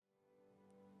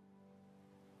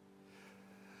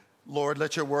Lord,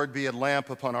 let your word be a lamp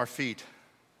upon our feet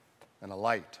and a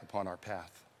light upon our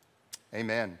path.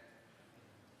 Amen.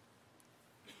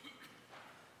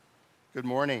 Good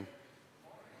morning.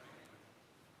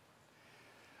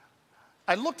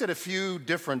 I looked at a few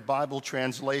different Bible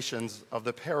translations of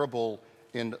the parable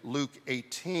in Luke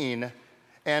 18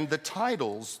 and the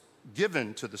titles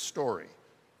given to the story.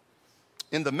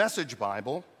 In the Message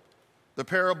Bible, the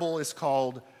parable is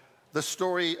called The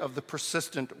Story of the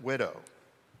Persistent Widow.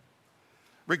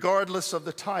 Regardless of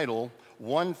the title,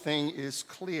 one thing is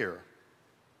clear.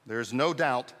 There is no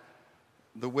doubt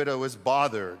the widow is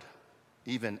bothered,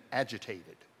 even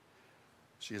agitated.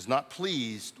 She is not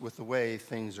pleased with the way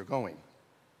things are going.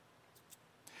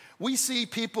 We see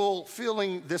people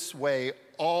feeling this way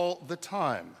all the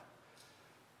time.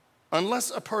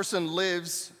 Unless a person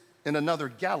lives in another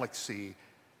galaxy,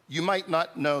 you might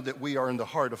not know that we are in the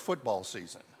heart of football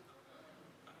season.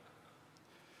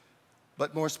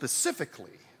 But more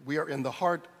specifically, we are in the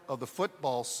heart of the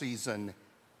football season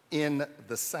in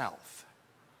the South.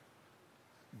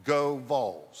 Go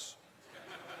Vols.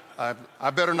 I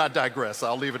better not digress.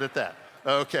 I'll leave it at that.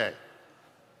 Okay.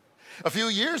 A few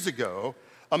years ago,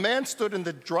 a man stood in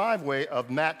the driveway of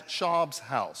Matt Schaub's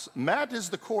house. Matt was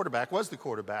the quarterback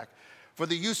for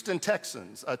the Houston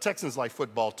Texans. Texans like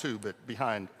football too, but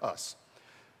behind us.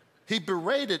 He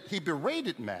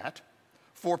berated Matt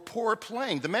for poor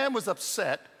playing. The man was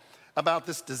upset about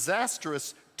this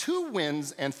disastrous 2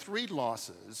 wins and 3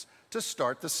 losses to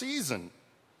start the season.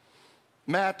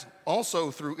 Matt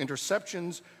also threw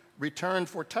interceptions, returned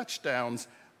for touchdowns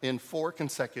in 4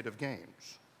 consecutive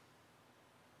games.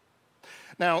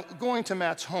 Now, going to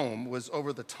Matt's home was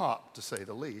over the top, to say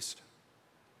the least.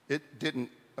 It didn't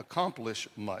accomplish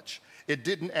much. It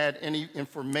didn't add any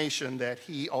information that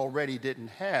he already didn't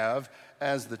have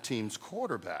as the team's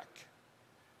quarterback.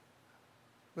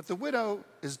 But the widow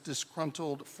is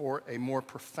disgruntled for a more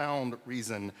profound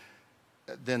reason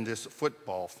than this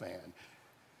football fan.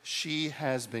 She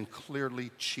has been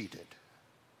clearly cheated.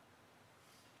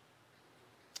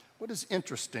 What is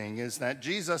interesting is that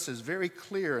Jesus is very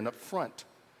clear and upfront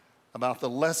about the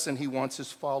lesson he wants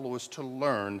his followers to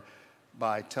learn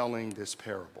by telling this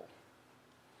parable.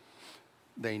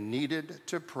 They needed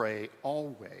to pray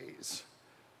always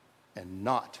and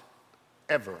not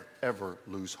ever, ever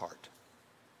lose heart.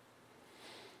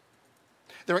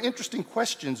 There are interesting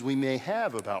questions we may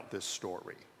have about this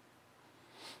story.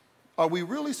 Are we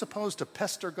really supposed to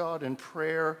pester God in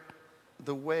prayer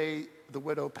the way the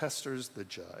widow pesters the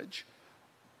judge?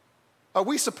 Are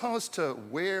we supposed to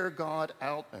wear God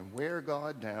out and wear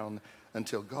God down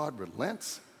until God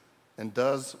relents and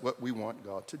does what we want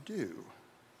God to do?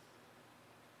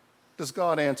 Does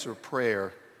God answer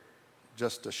prayer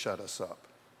just to shut us up?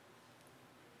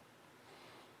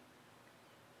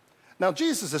 Now,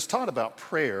 Jesus has taught about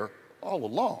prayer all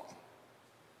along.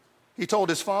 He told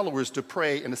his followers to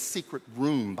pray in a secret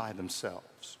room by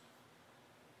themselves.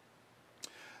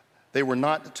 They were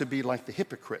not to be like the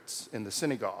hypocrites in the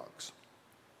synagogues.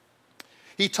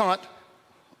 He taught,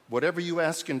 whatever you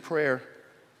ask in prayer,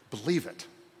 believe it,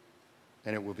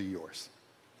 and it will be yours.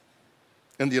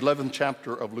 In the 11th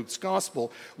chapter of Luke's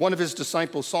gospel, one of his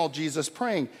disciples saw Jesus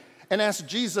praying and asked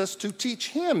Jesus to teach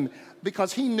him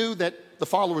because he knew that the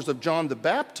followers of John the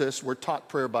Baptist were taught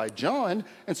prayer by John.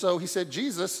 And so he said,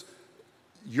 Jesus,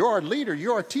 you're our leader,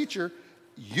 you're our teacher,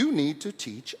 you need to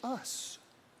teach us.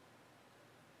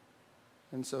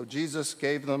 And so Jesus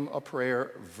gave them a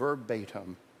prayer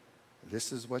verbatim.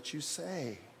 This is what you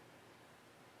say,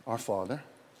 our Father,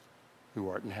 who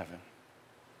art in heaven.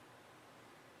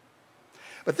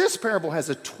 But this parable has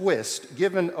a twist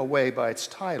given away by its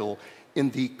title in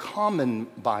the Common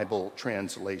Bible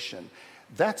translation.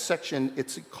 That section,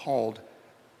 it's called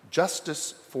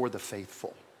Justice for the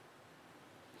Faithful.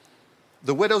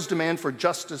 The widow's demand for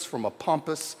justice from a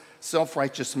pompous,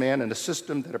 self-righteous man in a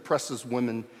system that oppresses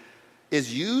women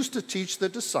is used to teach the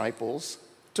disciples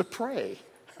to pray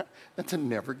and to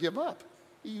never give up.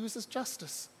 He uses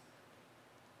justice.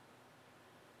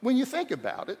 When you think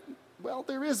about it, well,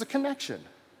 there is a connection.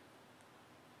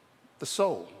 The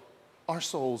soul, our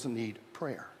souls need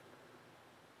prayer.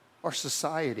 Our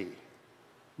society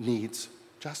needs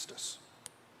justice.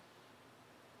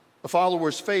 A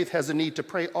follower's faith has a need to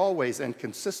pray always and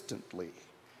consistently.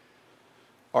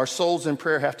 Our souls in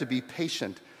prayer have to be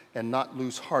patient and not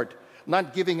lose heart,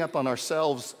 not giving up on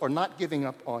ourselves or not giving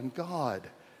up on God.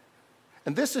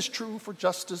 And this is true for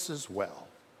justice as well.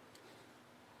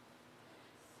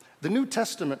 The New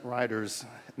Testament writers,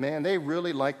 man, they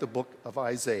really like the book of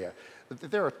Isaiah.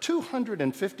 There are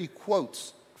 250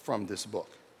 quotes from this book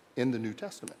in the New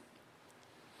Testament.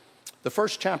 The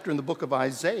first chapter in the book of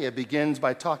Isaiah begins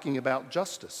by talking about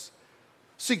justice.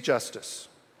 Seek justice,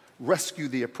 rescue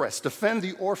the oppressed, defend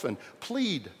the orphan,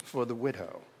 plead for the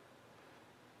widow.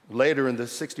 Later in the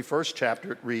 61st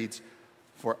chapter, it reads,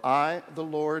 "For I, the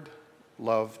Lord,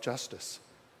 love justice.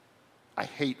 I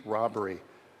hate robbery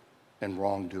and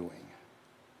wrongdoing."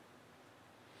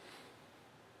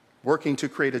 Working to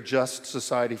create a just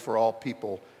society for all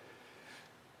people,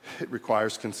 it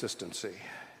requires consistency.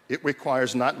 It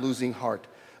requires not losing heart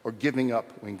or giving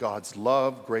up when God's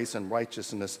love, grace, and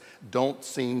righteousness don't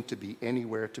seem to be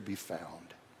anywhere to be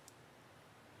found.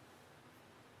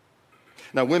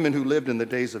 Now, women who lived in the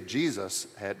days of Jesus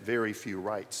had very few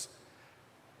rights.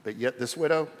 But yet this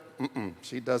widow,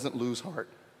 she doesn't lose heart.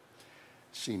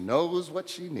 She knows what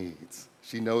she needs.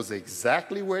 She knows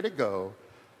exactly where to go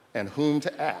and whom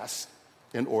to ask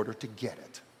in order to get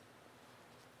it.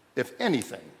 If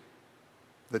anything,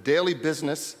 the daily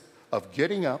business of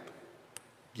getting up,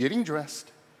 getting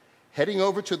dressed, heading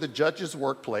over to the judge's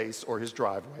workplace or his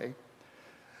driveway,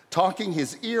 talking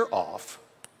his ear off,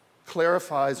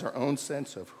 clarifies her own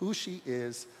sense of who she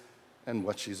is and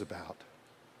what she's about.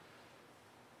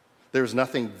 There's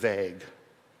nothing vague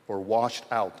or washed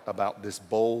out about this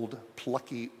bold,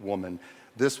 plucky woman.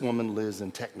 This woman lives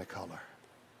in Technicolor.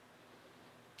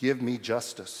 Give me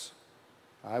justice.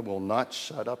 I will not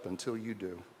shut up until you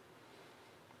do.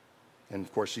 And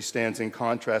of course, she stands in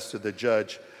contrast to the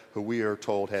judge who we are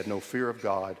told had no fear of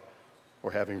God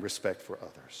or having respect for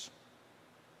others.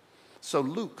 So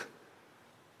Luke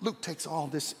takes all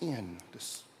this in,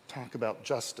 this talk about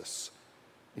justice,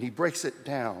 and he breaks it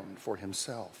down for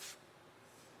himself.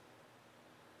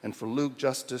 And for Luke,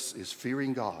 justice is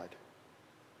fearing God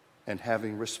and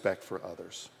having respect for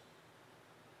others.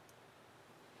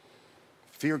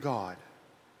 Fear God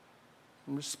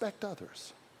and respect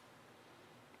others.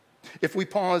 If we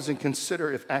pause and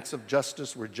consider if acts of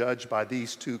justice were judged by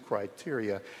these two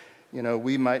criteria,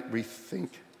 we might rethink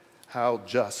how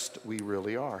just we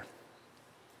really are.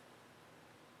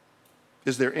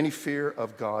 Is there any fear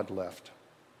of God left?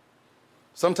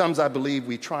 Sometimes I believe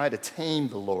we try to tame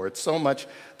the Lord so much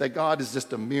that God is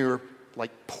just a mere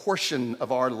portion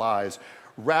of our lives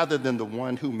rather than the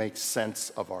one who makes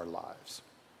sense of our lives.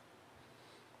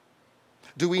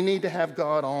 Do we need to have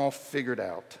God all figured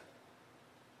out?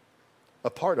 A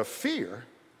part of fear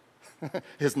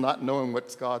is not knowing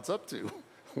what God's up to,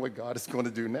 what God is going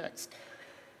to do next.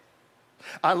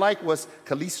 I like what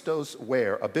Kallistos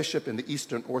Ware, a bishop in the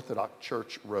Eastern Orthodox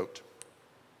Church, wrote.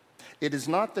 It is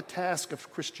not the task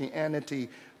of Christianity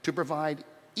to provide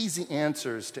easy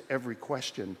answers to every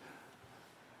question,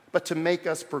 but to make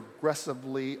us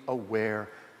progressively aware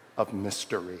of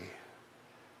mystery.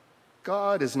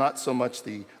 God is not so much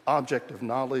the object of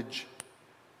knowledge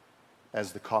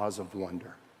as the cause of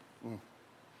wonder.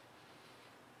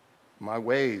 My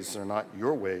ways are not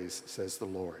your ways, says the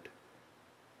Lord.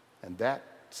 And that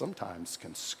sometimes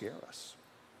can scare us.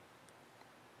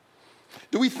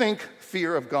 Do we think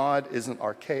fear of God is an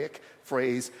archaic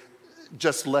phrase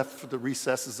just left for the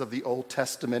recesses of the Old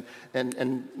Testament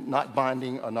and not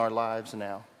binding on our lives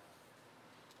now?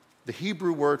 The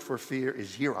Hebrew word for fear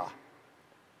is yirah,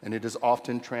 and it is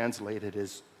often translated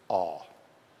as awe.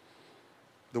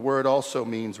 The word also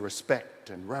means respect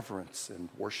and reverence and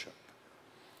worship.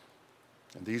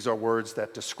 And these are words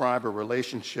that describe a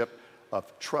relationship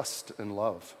of trust and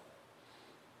love.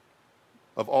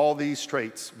 If all these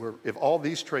traits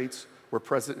were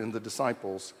present in the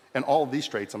disciples, and all these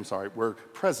traits, were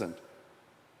present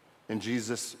in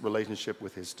Jesus' relationship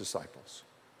with his disciples.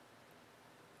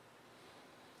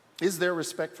 Is there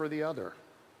respect for the other?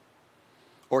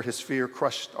 Or has fear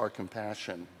crushed our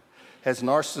compassion? Has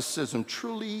narcissism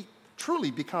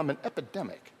truly become an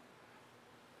epidemic?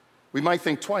 We might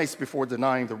think twice before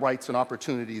denying the rights and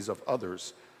opportunities of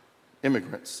others,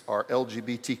 immigrants, our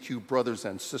LGBTQ brothers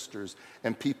and sisters,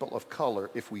 and people of color,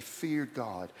 if we feared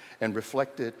God and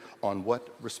reflected on what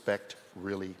respect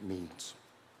really means.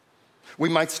 We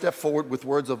might step forward with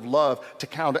words of love to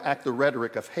counteract the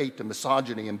rhetoric of hate and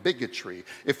misogyny and bigotry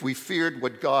if we feared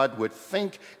what God would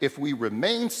think if we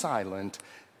remained silent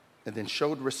and then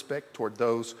showed respect toward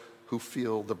those who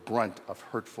feel the brunt of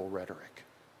hurtful rhetoric.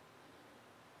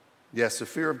 Yes, the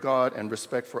fear of God and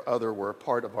respect for others were a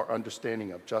part of our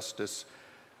understanding of justice.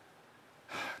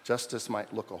 Justice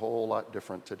might look a whole lot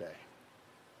different today.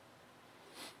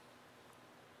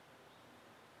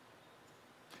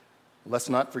 Let's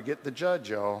not forget the judge,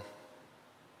 y'all.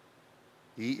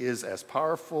 He is as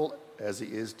powerful as he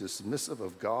is dismissive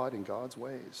of God and God's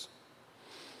ways.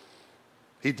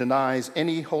 He denies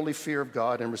any holy fear of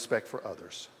God and respect for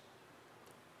others.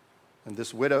 And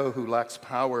this widow who lacks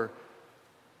power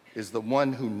is the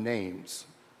one who names,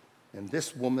 and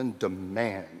this woman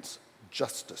demands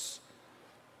justice.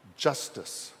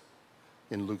 Justice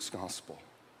in Luke's gospel.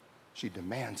 She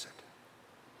demands it.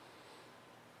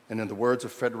 And in the words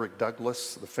of Frederick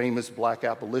Douglass, the famous black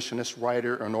abolitionist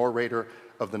writer and orator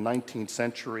of the 19th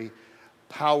century,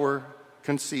 power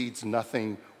concedes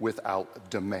nothing without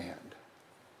demand.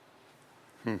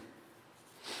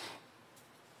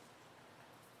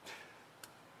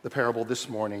 The parable this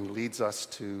morning leads us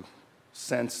to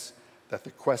sense that the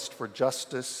quest for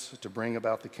justice to bring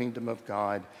about the kingdom of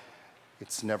God,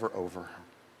 it's never over.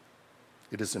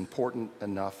 It is important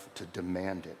enough to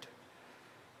demand it.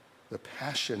 The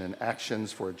passion and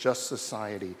actions for a just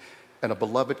society and a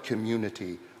beloved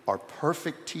community are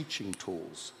perfect teaching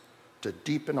tools to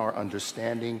deepen our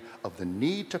understanding of the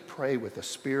need to pray with a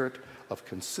spirit of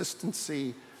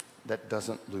consistency that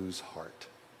doesn't lose heart.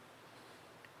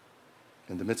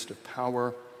 In the midst of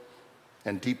power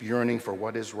and deep yearning for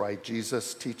what is right,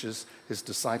 Jesus teaches his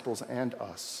disciples and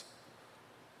us,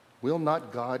 will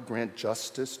not God grant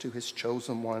justice to his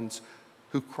chosen ones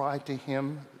who cry to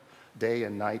him day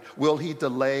and night? Will he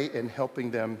delay in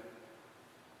helping them?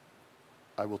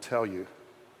 I will tell you,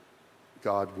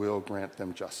 God will grant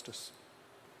them justice.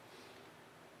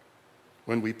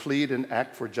 When we plead and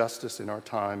act for justice in our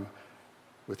time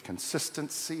with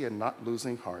consistency and not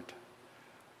losing heart,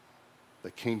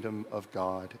 the kingdom of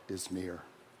God is near.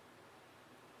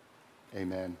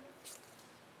 Amen.